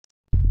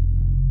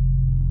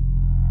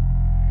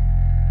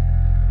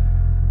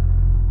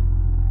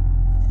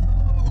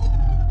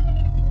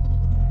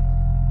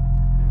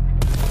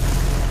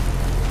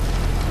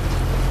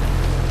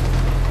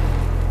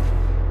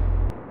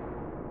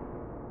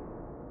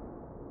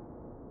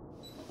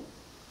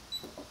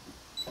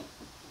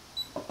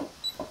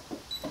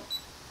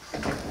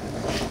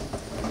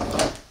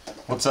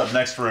What's up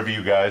next for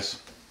review, guys?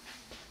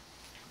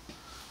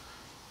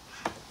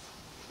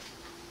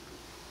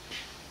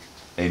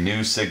 A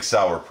new SIG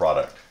Sauer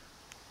product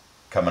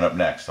coming up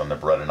next on the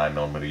Beretta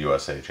 9mm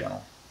USA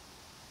channel.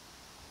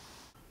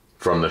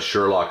 From the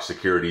Sherlock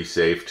security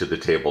safe to the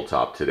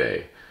tabletop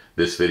today,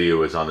 this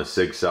video is on the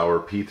SIG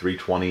Sauer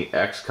P320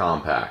 X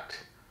Compact.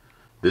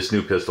 This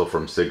new pistol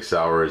from SIG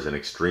Sauer is an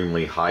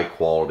extremely high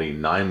quality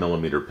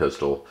 9mm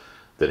pistol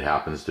that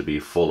happens to be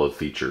full of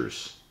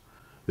features.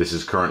 This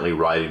is currently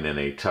riding in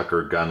a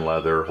Tucker gun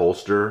leather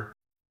holster.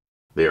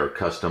 They are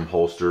custom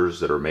holsters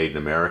that are made in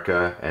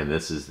America, and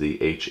this is the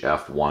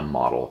HF1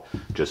 model,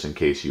 just in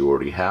case you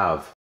already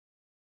have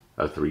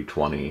a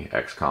 320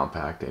 X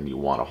Compact and you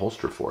want a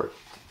holster for it.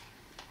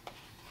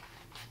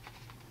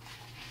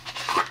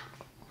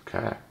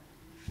 Okay.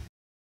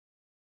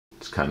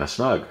 It's kind of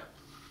snug,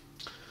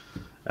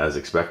 as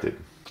expected.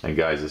 And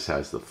guys, this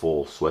has the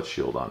full sweat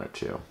shield on it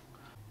too.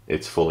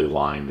 It's fully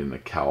lined in the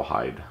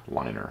cowhide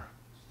liner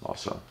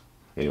also.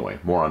 Anyway,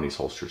 more on these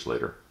holsters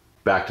later.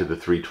 Back to the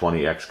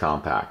 320 X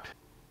Compact.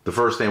 The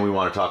first thing we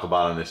want to talk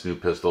about on this new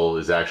pistol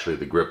is actually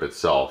the grip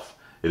itself.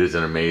 It is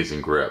an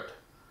amazing grip.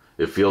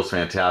 It feels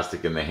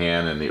fantastic in the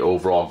hand, and the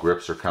overall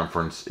grip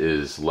circumference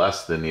is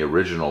less than the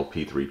original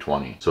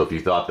P320. So if you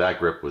thought that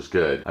grip was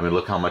good, I mean,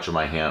 look how much of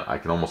my hand, I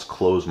can almost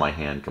close my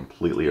hand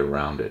completely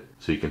around it.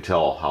 So you can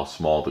tell how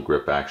small the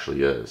grip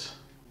actually is.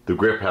 The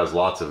grip has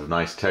lots of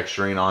nice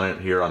texturing on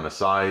it here on the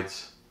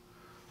sides,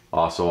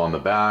 also on the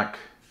back,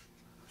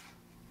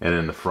 and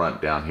in the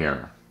front down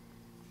here.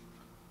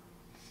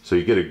 So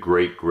you get a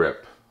great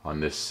grip on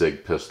this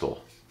SIG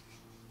pistol.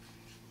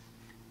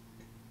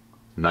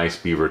 Nice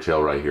beaver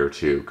tail right here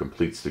too,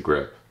 completes the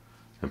grip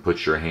and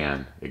puts your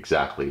hand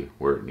exactly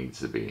where it needs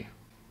to be.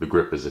 The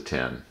grip is a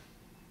 10.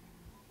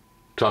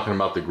 Talking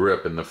about the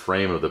grip and the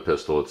frame of the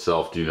pistol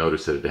itself, do you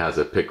notice that it has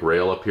a pick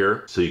rail up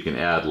here? So you can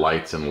add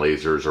lights and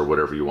lasers or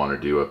whatever you want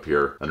to do up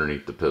here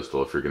underneath the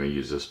pistol if you're going to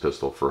use this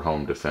pistol for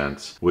home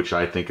defense, which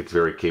I think it's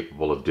very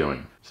capable of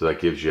doing. So that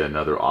gives you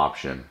another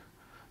option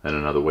and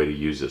another way to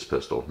use this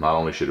pistol. Not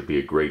only should it be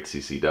a great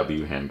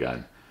CCW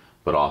handgun,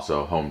 but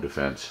also home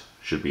defense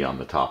should be on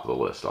the top of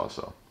the list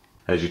also.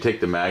 As you take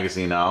the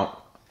magazine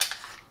out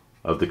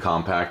of the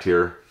compact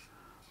here,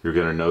 you're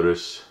going to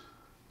notice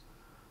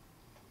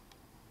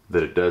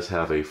that it does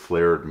have a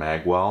flared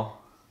mag well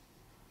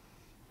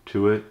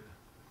to it.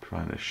 I'm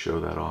trying to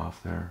show that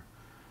off there.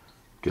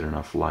 Get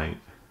enough light.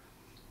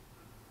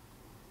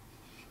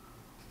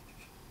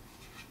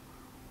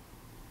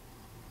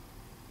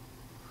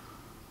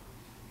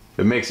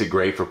 It makes it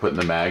great for putting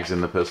the mags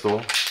in the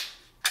pistol.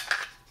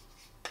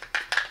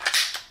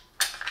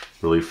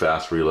 Really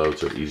fast reloads,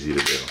 so easy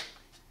to do.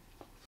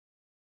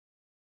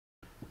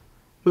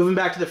 Moving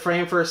back to the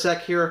frame for a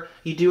sec here,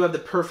 you do have the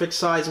perfect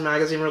size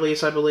magazine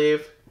release, I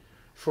believe,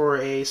 for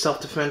a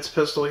self-defense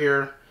pistol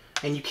here.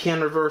 And you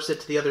can reverse it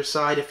to the other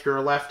side if you're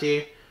a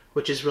lefty,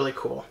 which is really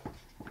cool.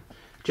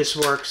 Just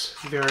works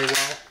very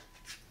well.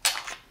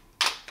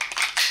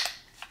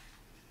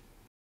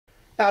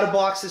 Out of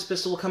box, this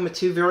pistol will come with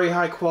two very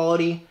high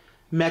quality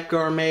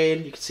Metgar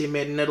made, you can see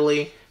made in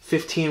Italy,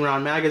 15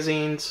 round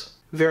magazines.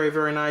 Very,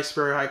 very nice,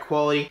 very high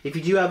quality. If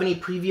you do have any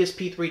previous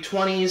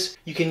P320s,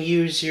 you can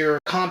use your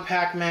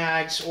compact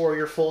mags or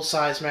your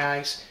full-size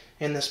mags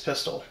in this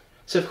pistol.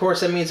 So of course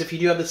that means if you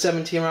do have the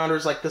 17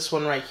 rounders like this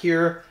one right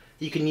here,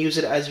 you can use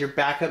it as your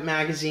backup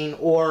magazine,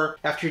 or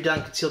after you're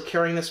done concealed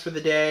carrying this for the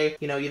day,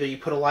 you know, either you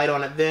put a light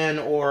on it then,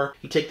 or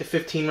you take the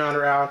 15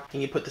 rounder out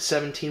and you put the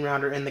 17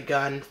 rounder in the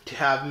gun to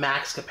have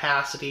max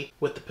capacity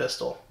with the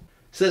pistol.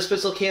 So this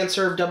pistol can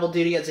serve double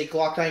duty as a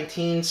Glock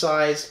 19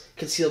 sized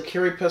concealed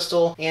carry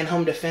pistol and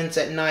home defense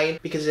at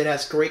night because it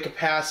has great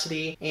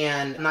capacity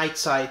and night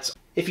sights.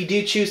 If you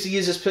do choose to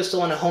use this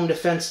pistol in a home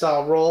defense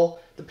style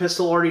role, the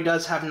pistol already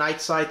does have night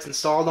sights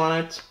installed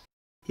on it.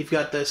 You've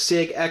got the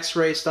SIG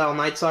X-ray style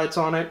night sights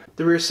on it.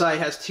 The rear sight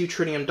has two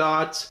tritium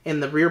dots,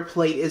 and the rear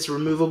plate is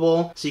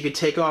removable, so you could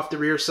take off the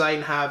rear sight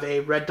and have a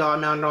red dot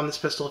mounted on this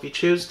pistol if you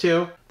choose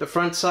to. The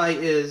front sight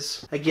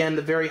is, again,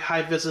 the very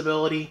high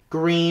visibility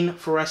green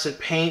fluorescent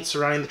paint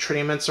surrounding the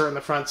tritium insert in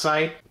the front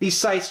sight. These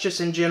sights,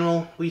 just in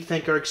general, we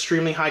think are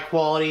extremely high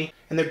quality,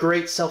 and they're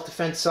great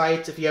self-defense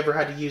sights if you ever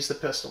had to use the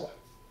pistol.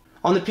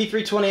 On the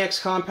P320X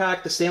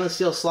Compact, the stainless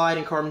steel slide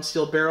and carbon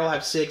steel barrel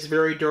have SIG's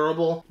very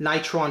durable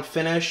nitron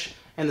finish,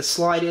 and the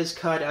slide is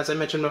cut, as I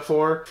mentioned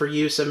before, for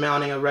use of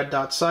mounting a red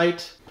dot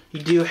sight.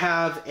 You do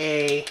have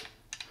a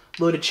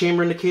loaded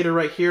chamber indicator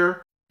right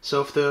here, so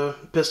if the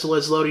pistol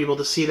is loaded, you'll be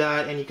able to see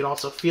that, and you can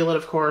also feel it,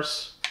 of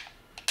course.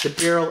 The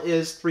barrel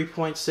is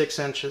 3.6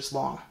 inches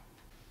long.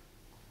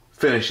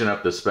 Finishing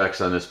up the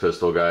specs on this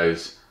pistol,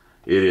 guys,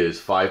 it is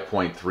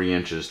 5.3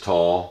 inches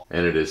tall,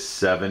 and it is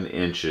 7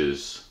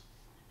 inches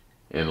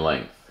in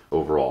length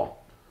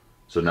overall.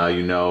 So now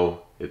you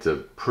know it's a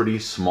pretty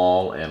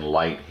small and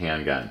light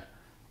handgun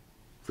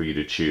for you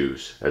to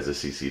choose as a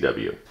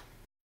CCW.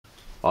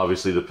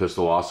 Obviously the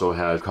pistol also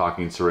has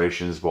cocking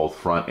serrations both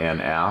front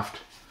and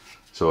aft,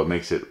 so it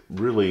makes it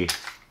really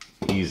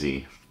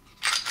easy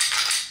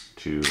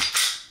to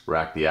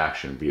rack the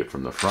action, be it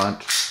from the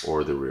front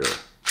or the rear.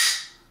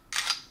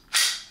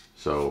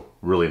 So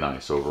really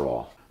nice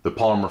overall. The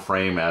polymer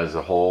frame as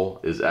a whole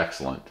is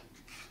excellent,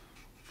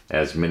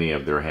 as many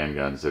of their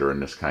handguns that are in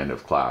this kind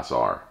of class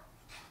are.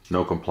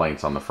 No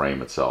complaints on the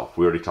frame itself.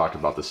 We already talked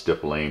about the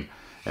stippling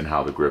and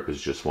how the grip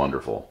is just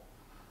wonderful.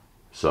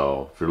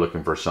 So if you're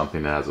looking for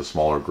something that has a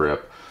smaller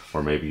grip,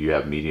 or maybe you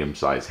have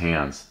medium-sized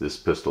hands, this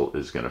pistol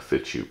is going to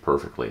fit you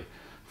perfectly.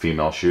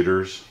 Female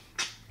shooters,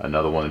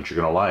 another one that you're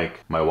going to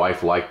like. My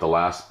wife liked the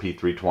last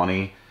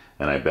P320,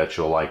 and I bet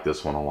you'll like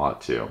this one a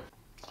lot too.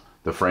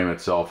 The frame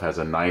itself has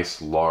a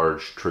nice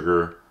large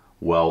trigger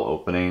well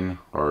opening,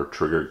 or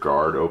trigger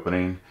guard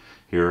opening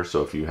here,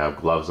 so if you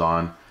have gloves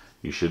on,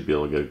 you should be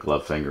able to get a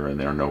glove finger in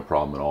there, no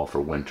problem at all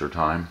for winter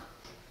time.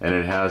 And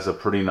it has a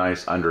pretty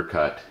nice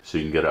undercut, so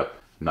you can get up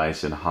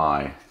nice and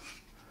high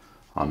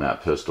on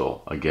that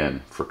pistol,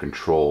 again for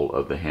control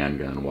of the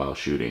handgun while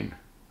shooting.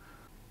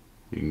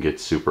 You can get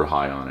super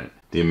high on it.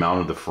 The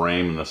amount of the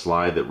frame and the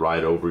slide that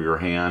ride over your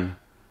hand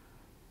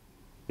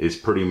is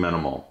pretty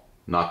minimal.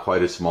 Not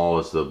quite as small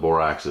as the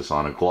bore axis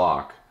on a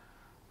Glock,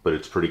 but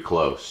it's pretty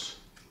close.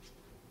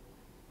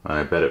 And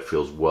I bet it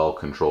feels well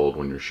controlled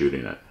when you're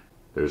shooting it.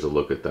 There's a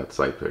look at that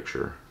sight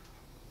picture.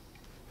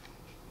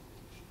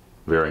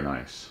 Very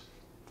nice.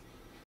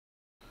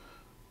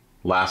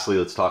 Lastly,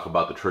 let's talk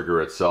about the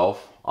trigger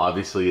itself.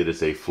 Obviously it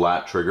is a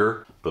flat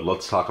trigger, but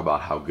let's talk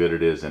about how good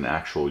it is in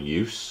actual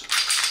use.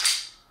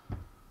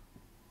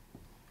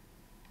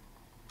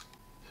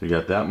 So you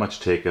got that much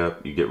take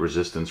up, you get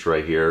resistance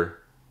right here,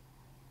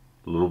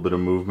 a little bit of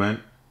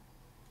movement,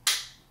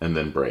 and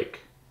then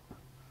break.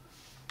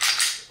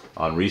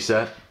 On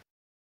reset,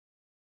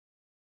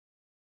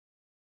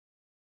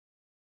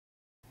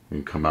 you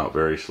can come out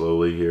very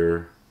slowly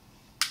here.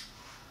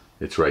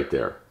 It's right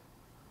there.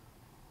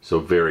 So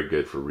very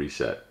good for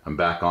reset. I'm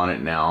back on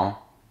it now.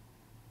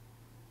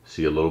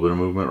 See a little bit of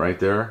movement right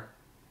there,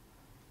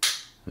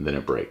 and then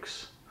it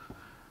breaks.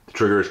 The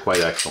trigger is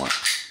quite excellent,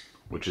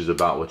 which is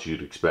about what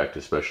you'd expect,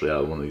 especially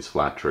out of one of these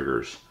flat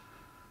triggers.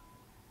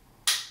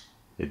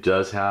 It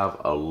does have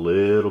a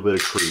little bit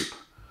of creep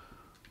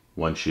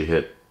once you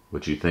hit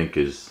what you think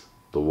is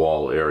the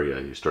wall area.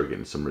 You start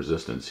getting some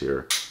resistance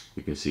here.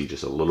 You can see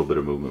just a little bit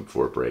of movement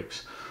before it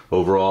breaks.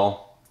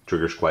 Overall,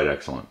 trigger's quite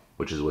excellent,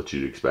 which is what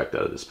you'd expect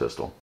out of this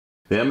pistol.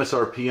 The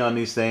MSRP on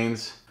these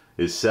things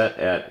is set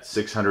at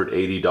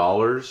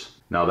 $680.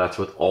 Now that's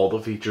with all the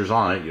features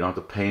on it. You don't have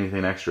to pay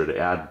anything extra to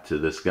add to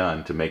this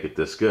gun to make it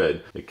this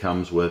good. It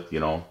comes with, you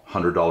know,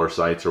 $100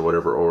 sights or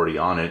whatever already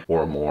on it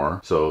or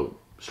more. So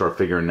start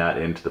figuring that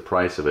into the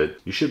price of it.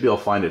 You should be able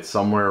to find it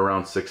somewhere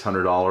around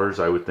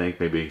 $600, I would think,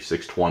 maybe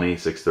 $620,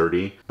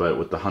 $630. But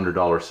with the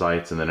 $100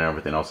 sights and then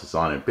everything else that's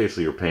on it,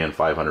 basically you're paying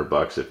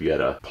 $500 if you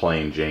had a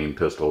plain Jane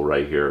pistol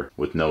right here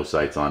with no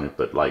sights on it,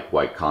 but like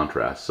white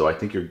contrast. So I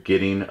think you're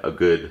getting a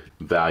good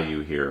value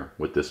here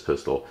with this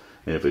pistol.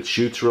 And if it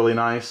shoots really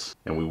nice,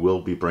 and we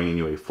will be bringing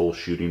you a full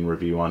shooting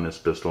review on this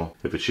pistol,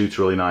 if it shoots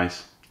really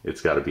nice,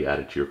 it's got to be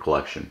added to your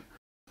collection.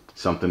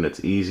 Something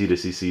that's easy to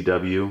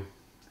CCW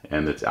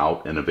and that's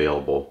out and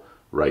available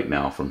right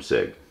now from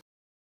SIG.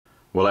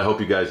 Well, I hope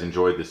you guys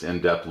enjoyed this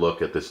in-depth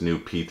look at this new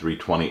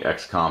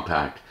P320X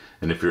Compact.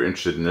 And if you're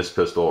interested in this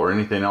pistol or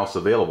anything else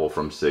available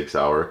from SIG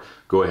Sauer,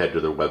 go ahead to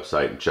their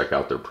website and check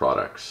out their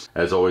products.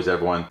 As always,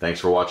 everyone, thanks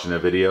for watching the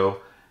video.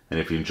 And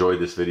if you enjoyed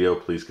this video,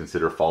 please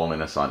consider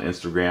following us on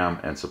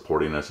Instagram and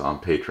supporting us on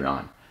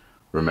Patreon.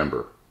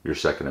 Remember, your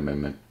Second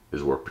Amendment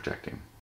is worth protecting.